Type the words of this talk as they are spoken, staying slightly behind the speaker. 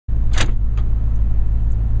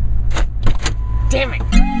Damn it!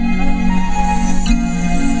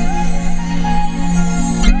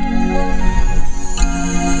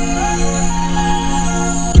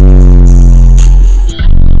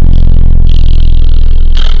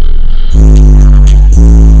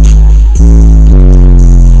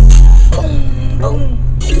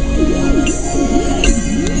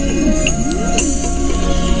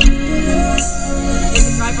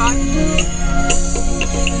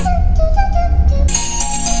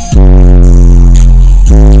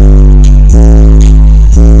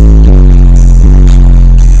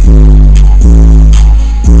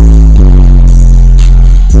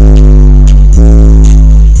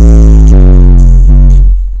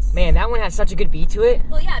 Such a good beat to it.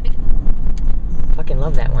 Well, yeah, because fucking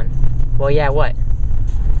love that one. Well, yeah, what?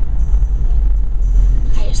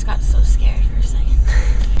 I just got so scared for a second.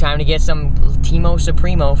 Time to get some Timo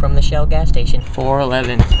Supremo from the Shell gas station.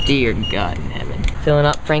 411. Dear God in heaven. Filling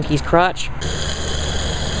up Frankie's crotch.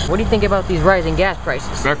 What do you think about these rising gas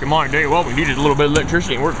prices? Back in my day, well, we needed a little bit of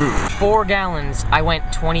electricity and we're good. 4 gallons, I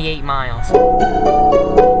went 28 miles.